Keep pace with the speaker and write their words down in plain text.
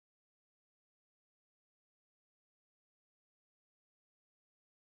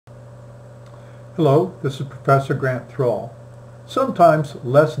Hello, this is Professor Grant Thrall. Sometimes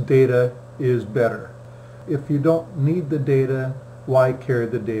less data is better. If you don't need the data, why carry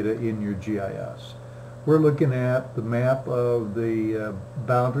the data in your GIS? We're looking at the map of the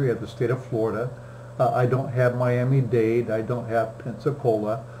boundary of the state of Florida. I don't have Miami-Dade, I don't have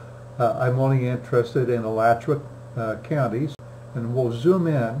Pensacola. I'm only interested in Alachua counties, and we'll zoom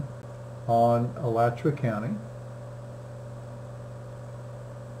in on Alachua County.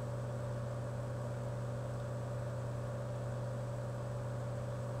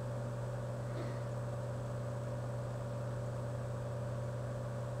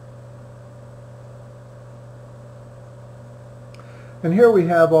 And here we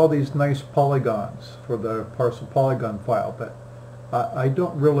have all these nice polygons for the parcel polygon file, but I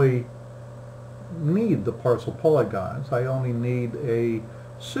don't really need the parcel polygons. I only need a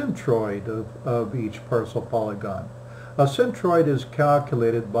centroid of each parcel polygon. A centroid is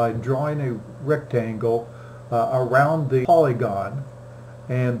calculated by drawing a rectangle around the polygon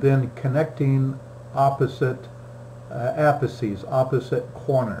and then connecting opposite apices, opposite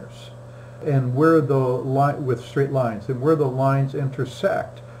corners, and where the line with straight lines, and where the lines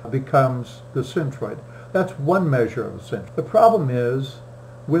intersect becomes the centroid. That's one measure of the centroid. The problem is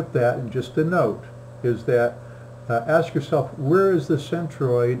with that, and just a note, is that ask yourself, where is the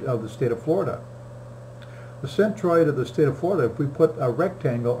centroid of the state of Florida? The centroid of the state of Florida, if we put a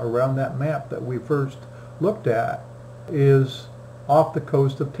rectangle around that map that we first looked at, is off the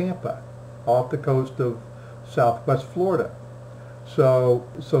coast of Tampa, off the coast of southwest Florida. So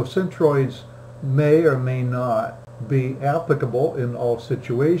centroids may or may not be applicable in all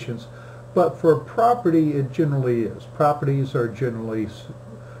situations, but for property it generally is. Properties are generally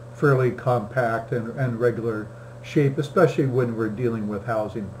fairly compact and regular shape, especially when we're dealing with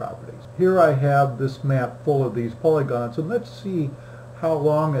housing properties. Here I have this map full of these polygons, and let's see how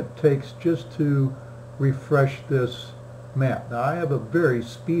long it takes just to refresh this map. Now I have a very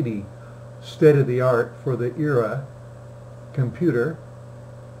speedy, state-of-the-art for the era computer,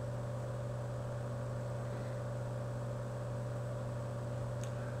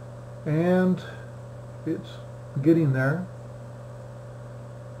 and it's getting there,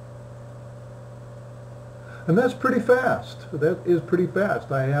 and that's pretty fast. That is pretty fast.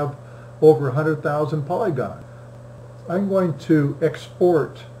 I have over 100,000 polygons. I'm going to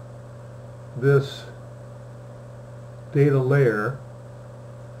export this data layer,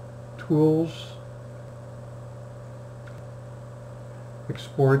 tools,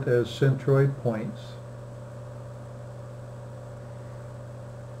 export as centroid points,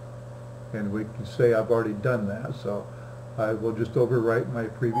 and we can say I've already done that, so I will just overwrite my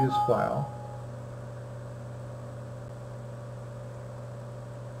previous file.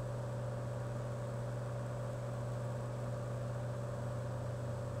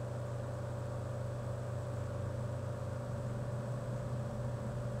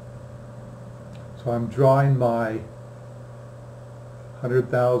 So I'm drawing my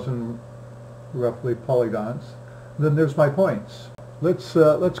 100,000 roughly polygons. And then there's my points. Let's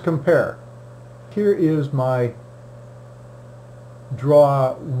compare. Here is my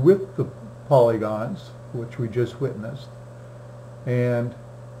draw with the polygons, which we just witnessed, and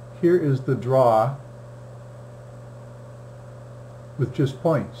here is the draw with just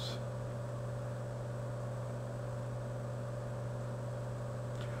points.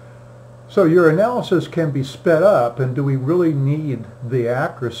 So your analysis can be sped up, and do we really need the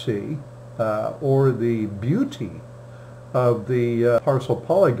accuracy or the beauty of the parcel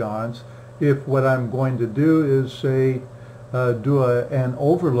polygons if what I'm going to do is, say, do an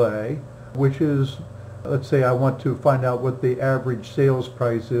overlay, which is, let's say I want to find out what the average sales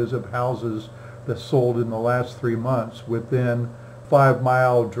price is of houses that sold in the last 3 months within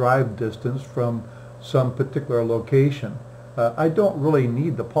 5-mile drive distance from some particular location. I don't really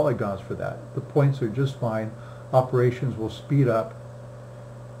need the polygons for that. The points are just fine. Operations will speed up.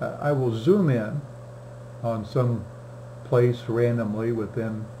 I will zoom in on some place randomly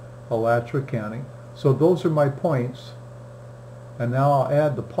within Alachua County. So those are my points. And now I'll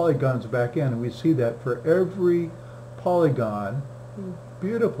add the polygons back in, and we see that for every polygon,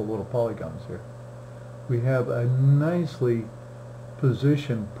 beautiful little polygons here, we have a nicely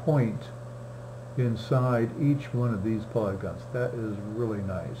positioned point inside each one of these polygons. That is really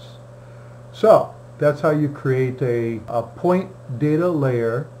nice. So that's how you create a point data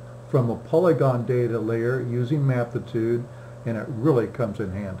layer from a polygon data layer using Maptitude, and it really comes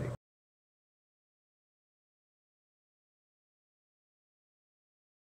in handy.